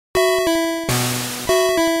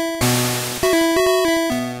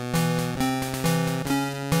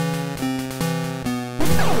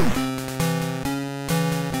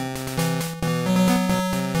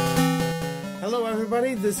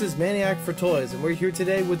this is Maniac4Toys, and we're here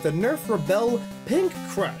today with the NERF Rebelle Pink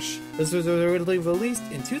Crush. This was originally released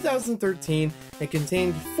in 2013 and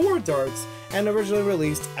contained 4 darts and originally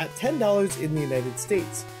released at $10 in the United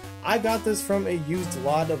States. I got this from a used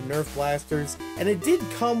lot of NERF blasters, and it did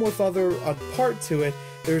come with a part to it.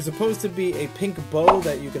 There's supposed to be a pink bow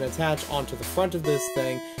that you can attach onto the front of this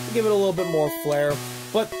thing to give it a little bit more flair.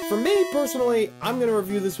 But for me, personally, I'm going to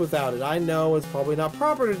review this without it. I know it's probably not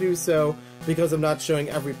proper to do so because I'm not showing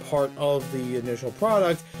every part of the initial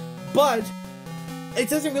product, but it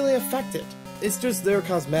doesn't really affect it. It's just there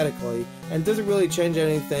cosmetically and doesn't really change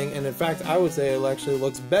anything, and in fact, I would say it actually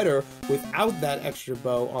looks better without that extra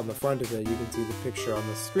bow on the front of it. You can see the picture on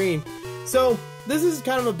the screen. So, this is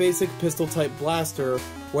kind of a basic pistol-type blaster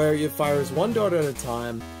where it fires 1 dart at a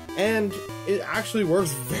time, and it actually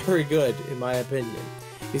works very good, in my opinion.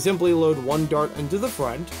 You simply load 1 dart into the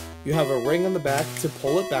front, you have a ring on the back to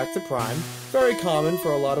pull it back to prime, very common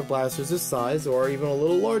for a lot of blasters this size, or even a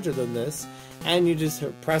little larger than this, and you just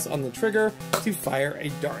press on the trigger to fire a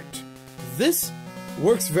dart. This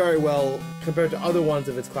works very well compared to other ones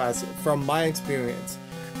of its class from my experience.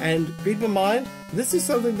 And keep in mind, this is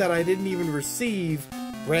something that I didn't even receive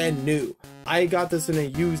brand new. I got this in a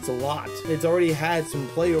used lot. It's already had some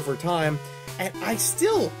play over time, and I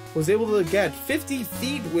still was able to get 50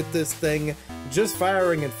 feet with this thing just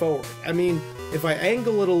firing it forward. I mean, if I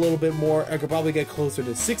angle it a little bit more, I could probably get closer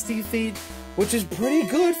to 60 feet, which is pretty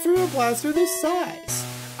good for a blaster this size.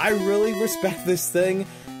 I really respect this thing,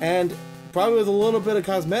 and probably with a little bit of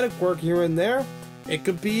cosmetic work here and there, it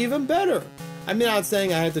could be even better. I'm not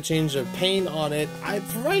saying I had to change the paint on it.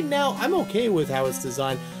 For right now, I'm okay with how it's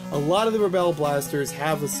designed. A lot of the Rebelle blasters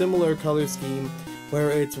have a similar color scheme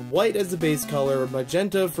where it's white as the base color,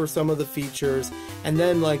 magenta for some of the features, and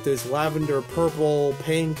then like this lavender, purple,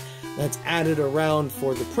 pink that's added around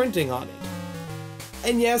for the printing on it.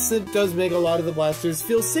 And yes, it does make a lot of the blasters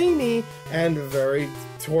feel samey and very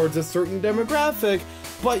towards a certain demographic,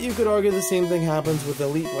 but you could argue the same thing happens with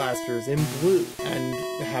elite blasters in blue and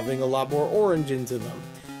having a lot more orange into them.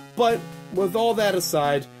 But with all that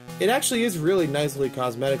aside, it actually is really nicely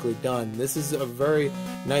cosmetically done. This is a very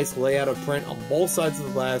nice layout of print on both sides of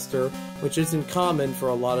the blaster, which isn't common for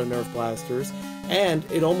a lot of NERF blasters, and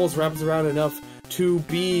it almost wraps around enough to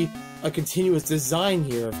be a continuous design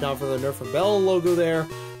here. If not for the NERF Rebelle logo there,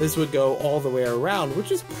 this would go all the way around,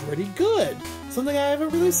 which is pretty good. Something I haven't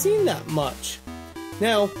really seen that much.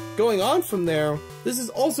 Now, going on from there, this is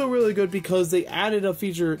also really good because they added a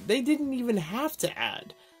feature they didn't even have to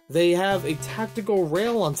add. They have a tactical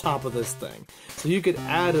rail on top of this thing. So you could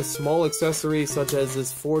add a small accessory such as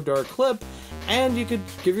this 4-dart clip, and you could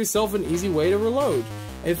give yourself an easy way to reload.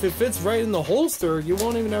 If it fits right in the holster, you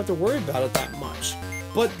won't even have to worry about it that much.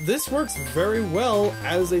 But this works very well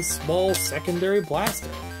as a small secondary blaster.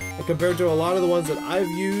 And compared to a lot of the ones that I've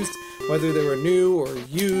used, whether they were new or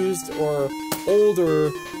used or old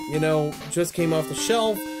or, you know, just came off the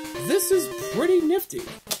shelf, this is pretty nifty.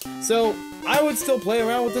 So I would still play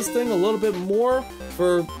around with this thing a little bit more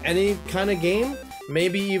for any kind of game.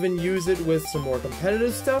 Maybe even use it with some more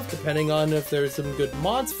competitive stuff, depending on if there's some good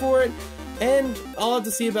mods for it. And I'll have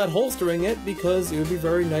to see about holstering it, because it would be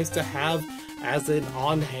very nice to have as an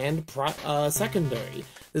on-hand secondary.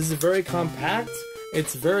 This is very compact.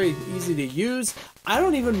 It's very easy to use. I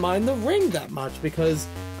don't even mind the ring that much, because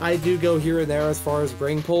I do go here and there as far as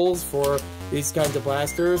ring pulls for these kinds of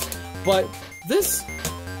blasters. But this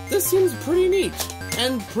seems pretty neat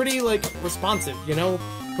and pretty like responsive, you know?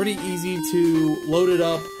 Pretty easy to load it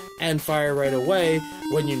up and fire right away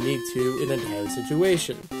when you need to in a dire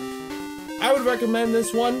situation. I would recommend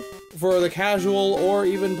this one for the casual or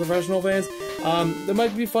even professional fans. That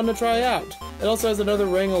might be fun to try out. It also has another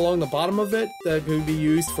ring along the bottom of it that could be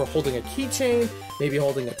used for holding a keychain, maybe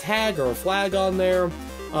holding a tag or a flag on there,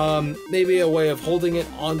 maybe a way of holding it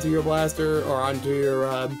onto your blaster or onto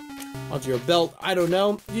your belt. I don't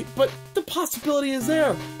know, but the possibility is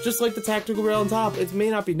there. Just like the tactical rail on top, it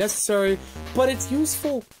may not be necessary, but it's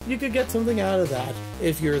useful. You could get something out of that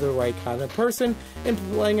if you're the right kind of person and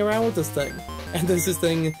playing around with this thing. And this is a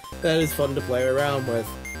thing that is fun to play around with.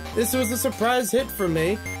 This was a surprise hit for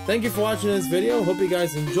me. Thank you for watching this video. Hope you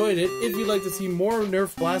guys enjoyed it. If you'd like to see more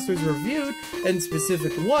NERF blasters reviewed, and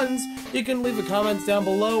specific ones, you can leave a comment down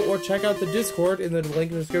below or check out the Discord in the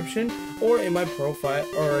link in the description or in my profile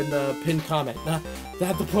or in the pinned comment.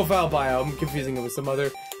 Not the profile bio. I'm confusing it with some other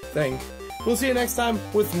thing. We'll see you next time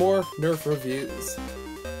with more NERF reviews.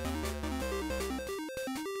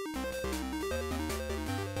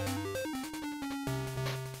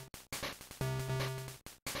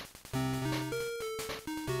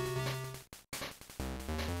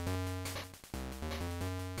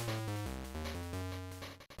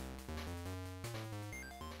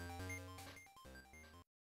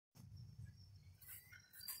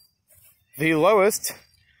 the lowest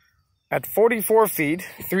at 44 feet,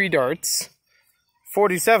 3 darts,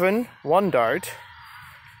 47, 1 dart,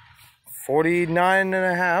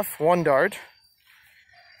 49.5, 1 dart,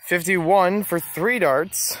 51 for 3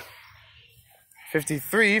 darts,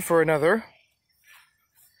 53 for another,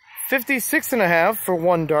 56.5 for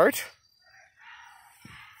 1 dart,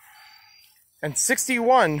 and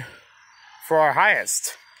 61 for our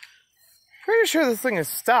highest. Pretty sure this thing is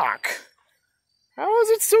stock. How is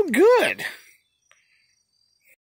it so good?